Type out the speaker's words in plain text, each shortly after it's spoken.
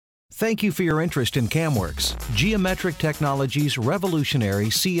Thank you for your interest in CAMWorks, Geometric Technology's revolutionary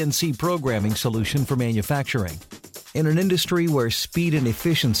CNC programming solution for manufacturing. In an industry where speed and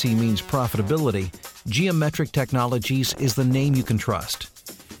efficiency means profitability, Geometric Technologies is the name you can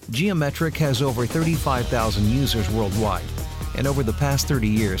trust. Geometric has over 35,000 users worldwide, and over the past 30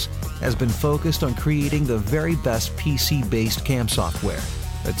 years has been focused on creating the very best PC-based CAM software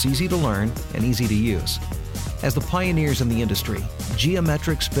that's easy to learn and easy to use. As the pioneers in the industry,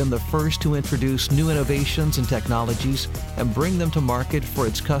 Geometric's been the first to introduce new innovations and technologies and bring them to market for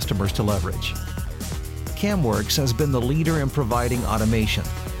its customers to leverage. CAMWorks has been the leader in providing automation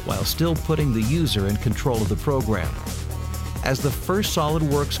while still putting the user in control of the program. As the first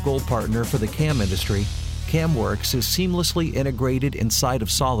SolidWorks Gold partner for the CAM industry, CAMWorks is seamlessly integrated inside of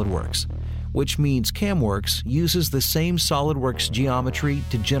SolidWorks, which means CAMWorks uses the same SolidWorks geometry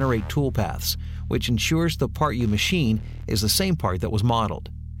to generate toolpaths, which ensures the part you machine is the same part that was modeled.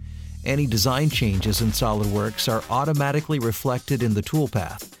 Any design changes in SolidWorks are automatically reflected in the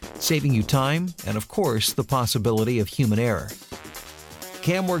toolpath, saving you time and, of course, the possibility of human error.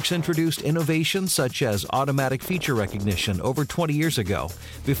 CAMWorks introduced innovations such as automatic feature recognition over 20 years ago,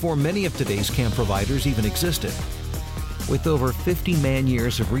 before many of today's CAM providers even existed. With over 50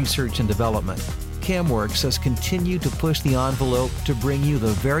 man-years of research and development, CAMWorks has continued to push the envelope to bring you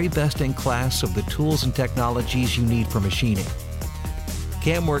the very best in class of the tools and technologies you need for machining.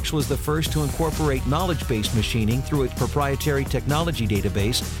 CAMWorks was the first to incorporate knowledge-based machining through its proprietary technology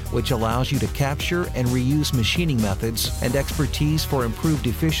database, which allows you to capture and reuse machining methods and expertise for improved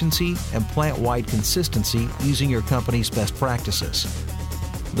efficiency and plant-wide consistency using your company's best practices.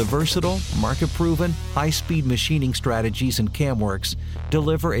 The versatile, market-proven, high-speed machining strategies in CAMWorks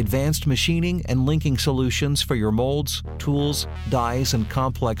deliver advanced machining and linking solutions for your molds, tools, dies, and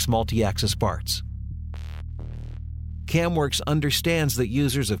complex multi-axis parts. CAMWorks understands that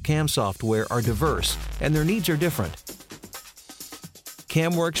users of CAM software are diverse and their needs are different.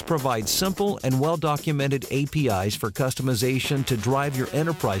 CAMWorks provides simple and well-documented APIs for customization to drive your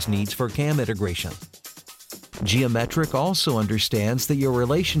enterprise needs for CAM integration. Geometric also understands that your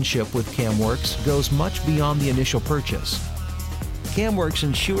relationship with CAMWorks goes much beyond the initial purchase. CAMWorks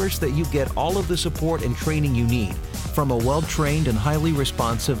ensures that you get all of the support and training you need from a well-trained and highly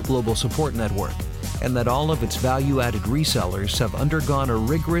responsive global support network, and that all of its value-added resellers have undergone a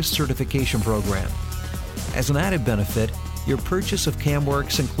rigorous certification program. As an added benefit, your purchase of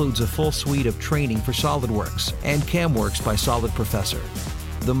CAMWorks includes a full suite of training for SolidWorks and CAMWorks by SolidProfessor,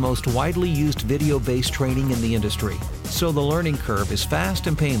 the most widely used video-based training in the industry, so the learning curve is fast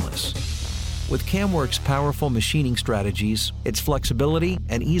and painless. With CAMWorks' powerful machining strategies, its flexibility,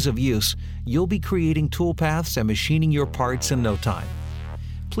 and ease of use, you'll be creating toolpaths and machining your parts in no time.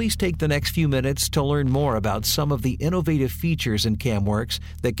 Please take the next few minutes to learn more about some of the innovative features in CAMWorks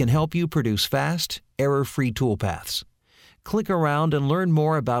that can help you produce fast, error-free toolpaths. Click around and learn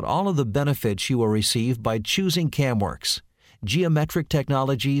more about all of the benefits you will receive by choosing CAMWorks, Geometric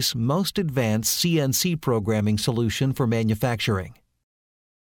Technology's most advanced CNC programming solution for manufacturing.